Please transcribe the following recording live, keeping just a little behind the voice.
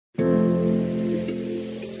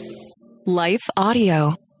Life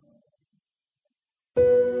Audio.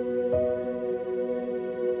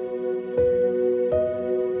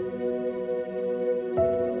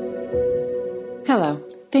 Hello.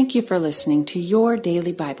 Thank you for listening to Your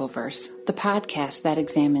Daily Bible Verse, the podcast that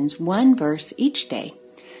examines one verse each day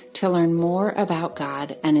to learn more about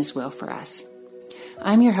God and His will for us.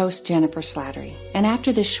 I'm your host, Jennifer Slattery, and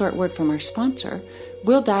after this short word from our sponsor,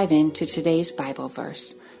 we'll dive into today's Bible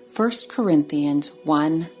verse, 1 Corinthians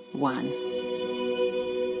 1:1.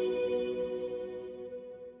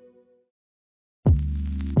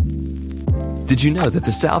 Did you know that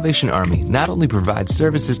the Salvation Army not only provides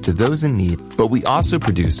services to those in need, but we also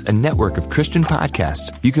produce a network of Christian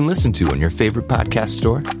podcasts you can listen to on your favorite podcast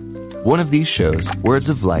store? One of these shows, Words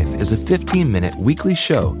of Life, is a 15-minute weekly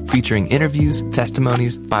show featuring interviews,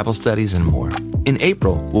 testimonies, Bible studies, and more. In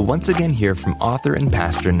April, we'll once again hear from author and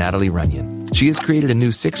pastor Natalie Runyon. She has created a new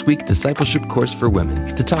 6-week discipleship course for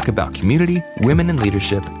women to talk about community, women in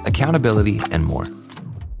leadership, accountability, and more.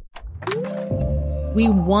 We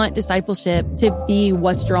want discipleship to be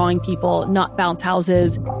what's drawing people, not bounce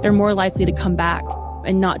houses. They're more likely to come back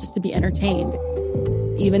and not just to be entertained.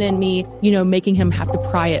 Even in me, making him have to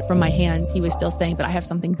pry it from my hands, he was still saying, but I have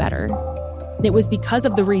something better. And it was because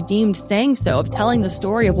of the redeemed saying so, of telling the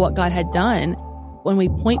story of what God had done. When we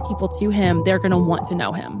point people to him, they're going to want to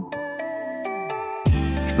know him.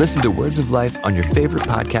 Listen to Words of Life on your favorite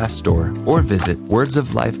podcast store or visit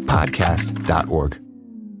wordsoflifepodcast.org.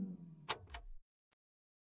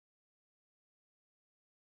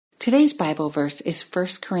 Today's Bible verse is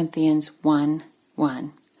 1 Corinthians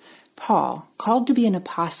 1:1. Paul, called to be an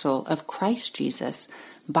apostle of Christ Jesus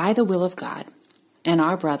by the will of God, and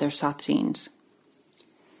our brother Sosthenes.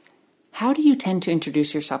 How do you tend to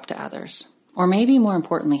introduce yourself to others? Or maybe more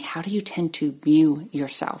importantly, how do you tend to view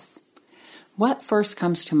yourself? What first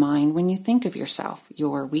comes to mind when you think of yourself?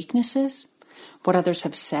 Your weaknesses? What others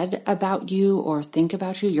have said about you or think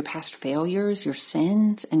about you? Your past failures, your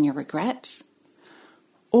sins, and your regrets?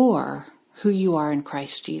 Or who you are in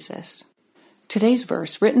Christ Jesus? Today's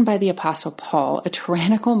verse, written by the Apostle Paul, a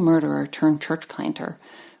tyrannical murderer turned church planter,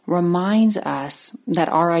 reminds us that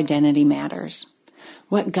our identity matters.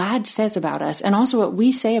 What God says about us, and also what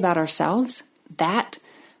we say about ourselves, that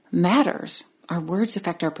matters. Our words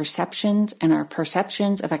affect our perceptions, and our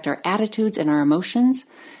perceptions affect our attitudes and our emotions,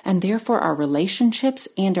 and therefore our relationships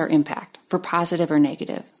and our impact, for positive or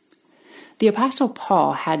negative. The Apostle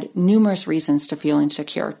Paul had numerous reasons to feel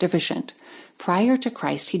insecure, deficient. Prior to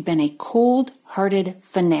Christ, he'd been a cold-hearted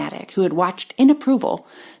fanatic who had watched in approval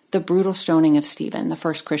the brutal stoning of Stephen, the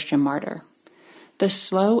first Christian martyr. The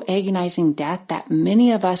slow, agonizing death that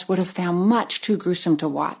many of us would have found much too gruesome to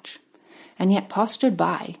watch. And yet Paul stood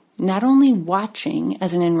by, not only watching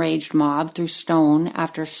as an enraged mob threw stone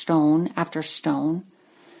after stone after stone,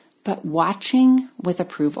 but watching with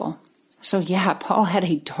approval. So yeah, Paul had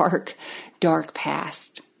a dark, dark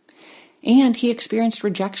past. And he experienced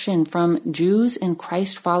rejection from Jews and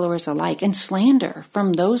Christ followers alike, and slander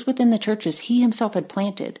from those within the churches he himself had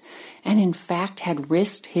planted, and in fact had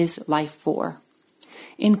risked his life for.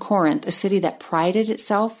 In Corinth, a city that prided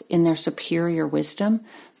itself in their superior wisdom,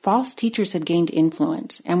 false teachers had gained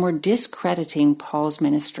influence and were discrediting Paul's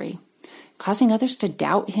ministry, causing others to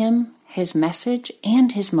doubt him, his message,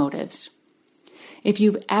 and his motives. If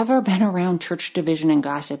you've ever been around church division and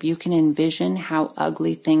gossip, you can envision how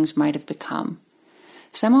ugly things might have become.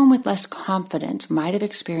 Someone with less confidence might have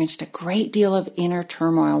experienced a great deal of inner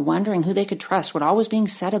turmoil, wondering who they could trust, what all was being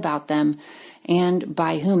said about them, and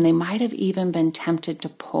by whom. They might have even been tempted to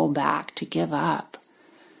pull back, to give up.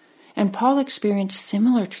 And Paul experienced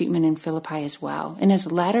similar treatment in Philippi as well. In his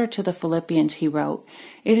letter to the Philippians, he wrote,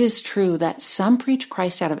 "It is true that some preach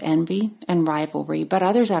Christ out of envy and rivalry, but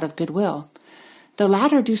others out of goodwill. The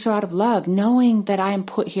latter do so out of love, knowing that I am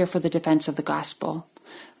put here for the defense of the gospel.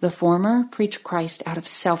 The former preach Christ out of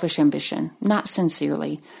selfish ambition, not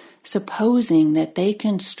sincerely, supposing that they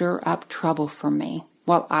can stir up trouble for me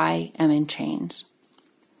while I am in chains."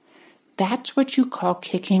 That's what you call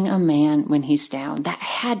kicking a man when he's down. That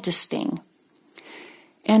had to sting.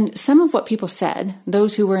 And some of what people said,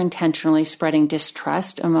 those who were intentionally spreading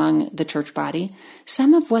distrust among the church body,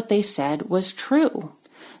 some of what they said was true.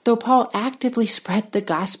 Though Paul actively spread the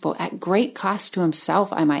gospel at great cost to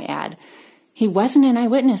himself, I might add, he wasn't an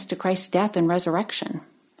eyewitness to Christ's death and resurrection.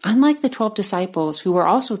 Unlike the 12 disciples who were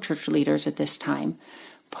also church leaders at this time,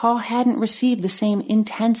 Paul hadn't received the same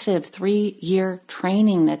intensive 3-year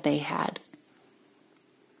training that they had.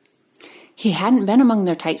 He hadn't been among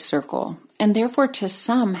their tight circle, and therefore to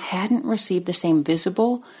some hadn't received the same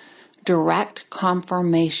visible, direct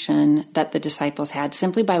confirmation that the disciples had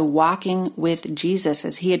simply by walking with Jesus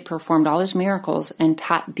as he had performed all his miracles and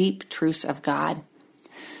taught deep truths of God.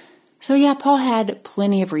 So yeah, Paul had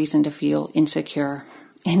plenty of reason to feel insecure,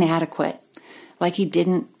 inadequate, like he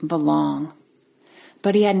didn't belong.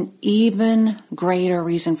 But he had an even greater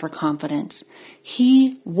reason for confidence.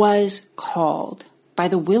 He was called by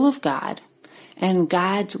the will of God, and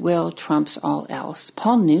God's will trumps all else.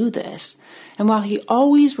 Paul knew this, and while he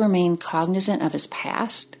always remained cognizant of his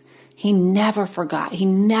past, he never forgot, he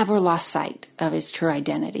never lost sight of his true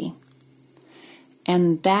identity.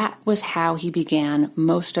 And that was how he began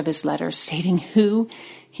most of his letters, stating who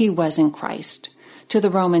he was in Christ. To the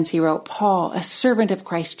Romans, he wrote, Paul, a servant of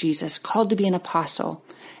Christ Jesus, called to be an apostle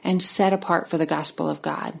and set apart for the gospel of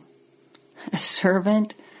God. A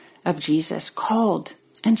servant of Jesus, called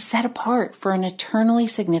and set apart for an eternally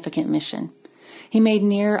significant mission. He made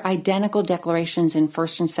near identical declarations in 1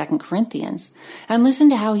 and 2 Corinthians, and listen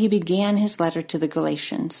to how he began his letter to the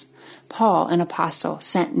Galatians. Paul, an apostle,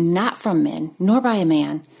 sent not from men, nor by a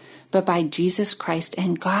man, but by Jesus Christ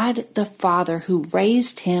and God the Father who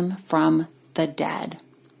raised him from the dead.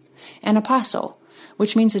 An apostle,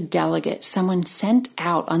 which means a delegate, someone sent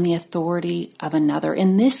out on the authority of another,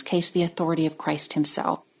 in this case, the authority of Christ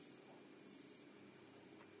himself.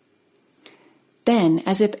 Then,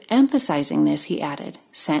 as if emphasizing this, he added,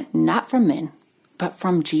 sent not from men, but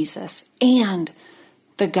from Jesus and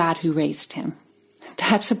the God who raised him.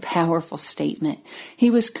 That's a powerful statement. He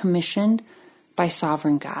was commissioned by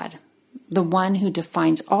sovereign God, the one who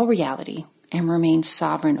defines all reality and remains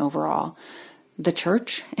sovereign over all, the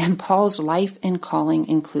church and Paul's life and calling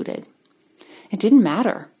included. It didn't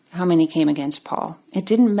matter how many came against Paul. It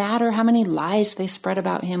didn't matter how many lies they spread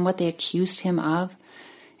about him, what they accused him of.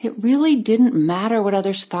 It really didn't matter what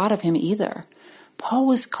others thought of him either. Paul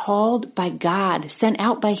was called by God, sent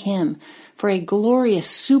out by him for a glorious,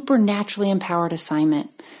 supernaturally empowered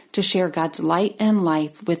assignment to share God's light and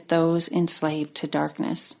life with those enslaved to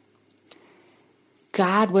darkness.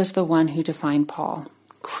 God was the one who defined Paul,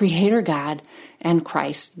 Creator God and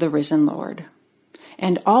Christ, the risen Lord.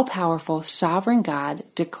 And all-powerful, sovereign God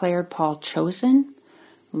declared Paul chosen,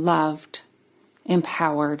 loved,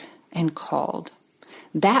 empowered, and called.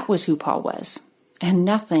 That was who Paul was, and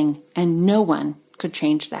nothing and no one could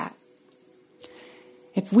change that.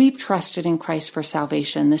 If we've trusted in Christ for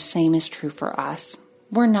salvation, the same is true for us.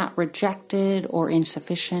 We're not rejected or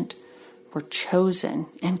insufficient. We're chosen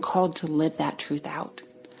and called to live that truth out.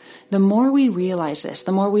 The more we realize this,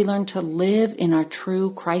 the more we learn to live in our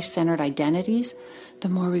true Christ-centered identities, the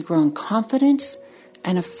more we grow in confidence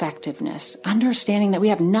and effectiveness, understanding that we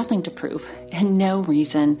have nothing to prove and no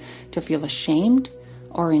reason to feel ashamed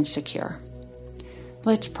or insecure.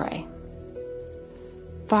 Let's pray.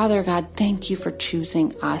 Father God, thank you for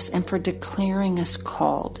choosing us and for declaring us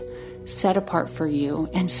called, set apart for you,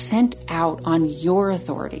 and sent out on your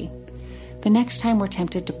authority. The next time we're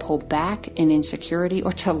tempted to pull back in insecurity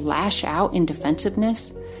or to lash out in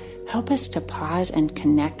defensiveness, help us to pause and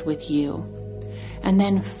connect with you, and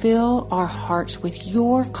then fill our hearts with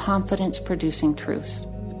your confidence-producing truths.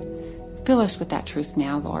 Fill us with that truth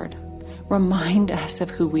now, Lord. Remind us of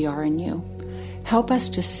who we are in you. Help us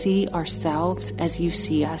to see ourselves as you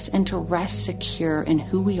see us and to rest secure in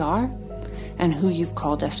who we are and who you've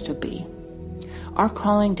called us to be. Our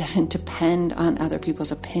calling doesn't depend on other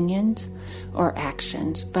people's opinions or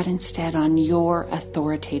actions, but instead on your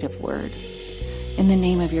authoritative word. In the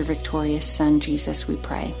name of your victorious Son, Jesus, we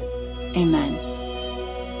pray. Amen.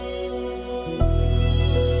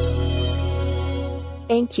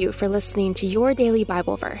 Thank you for listening to Your Daily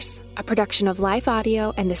Bible Verse, a production of Life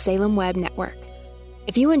Audio and the Salem Web Network.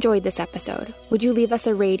 If you enjoyed this episode, would you leave us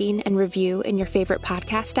a rating and review in your favorite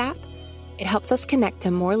podcast app? It helps us connect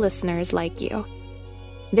to more listeners like you.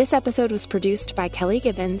 This episode was produced by Kelly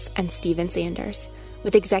Gibbons and Stephen Sanders,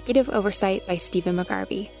 with executive oversight by Stephen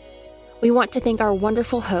McGarvey. We want to thank our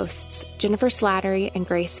wonderful hosts, Jennifer Slattery and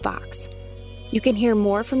Grace Fox. You can hear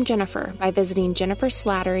more from Jennifer by visiting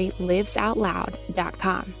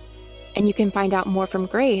jenniferslatterylivesoutloud.com. And you can find out more from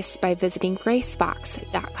Grace by visiting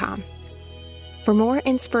gracefox.com. For more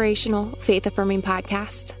inspirational, faith-affirming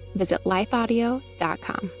podcasts, visit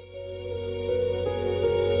lifeaudio.com.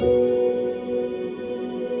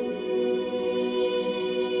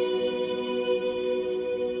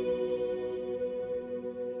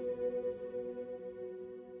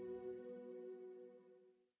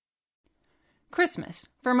 Christmas.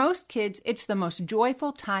 For most kids, it's the most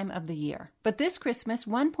joyful time of the year. But this Christmas,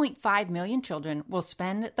 1.5 million children will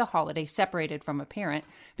spend the holiday separated from a parent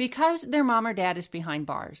because their mom or dad is behind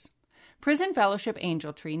bars. Prison Fellowship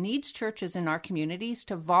Angel Tree needs churches in our communities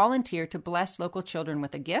to volunteer to bless local children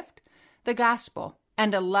with a gift, the gospel,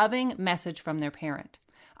 and a loving message from their parent.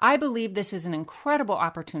 I believe this is an incredible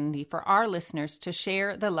opportunity for our listeners to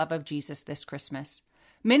share the love of Jesus this Christmas.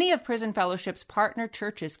 Many of Prison Fellowship's partner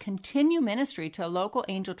churches continue ministry to local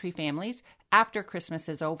Angel Tree families after Christmas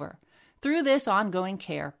is over. Through this ongoing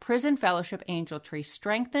care, Prison Fellowship Angel Tree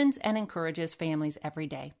strengthens and encourages families every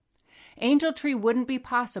day. Angel Tree wouldn't be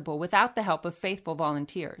possible without the help of faithful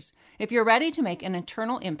volunteers. If you're ready to make an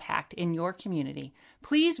eternal impact in your community,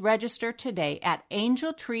 please register today at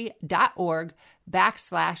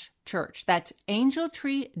angeltree.org/church. That's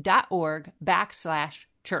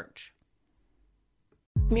angeltree.org/church.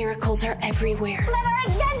 Miracles are everywhere. Let our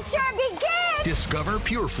adventure begin! Discover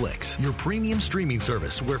PureFlix, your premium streaming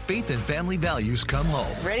service where faith and family values come home.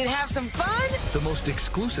 Ready to have some fun? The most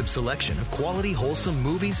exclusive selection of quality, wholesome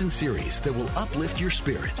movies and series that will uplift your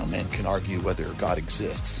spirit. A man can argue whether God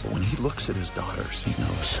exists, but when he looks at his daughters, he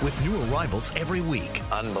knows. With new arrivals every week.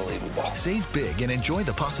 Unbelievable. Save big and enjoy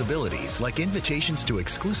the possibilities, like invitations to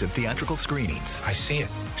exclusive theatrical screenings. I see it,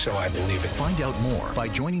 so I believe it. Find out more by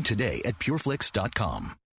joining today at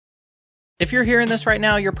pureflix.com. If you're hearing this right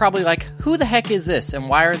now, you're probably like, who the heck is this? And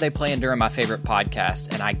why are they playing during my favorite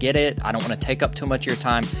podcast? And I get it. I don't want to take up too much of your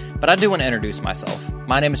time, but I do want to introduce myself.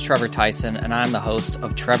 My name is Trevor Tyson, and I'm the host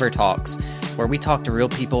of Trevor Talks, where we talk to real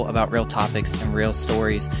people about real topics and real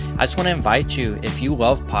stories. I just want to invite you, if you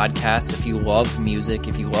love podcasts, if you love music,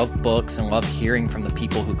 if you love books and love hearing from the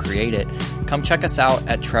people who create it, come check us out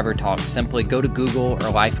at Trevor Talks. Simply go to Google or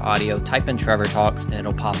Life Audio, type in Trevor Talks, and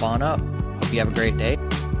it'll pop on up. Hope you have a great day.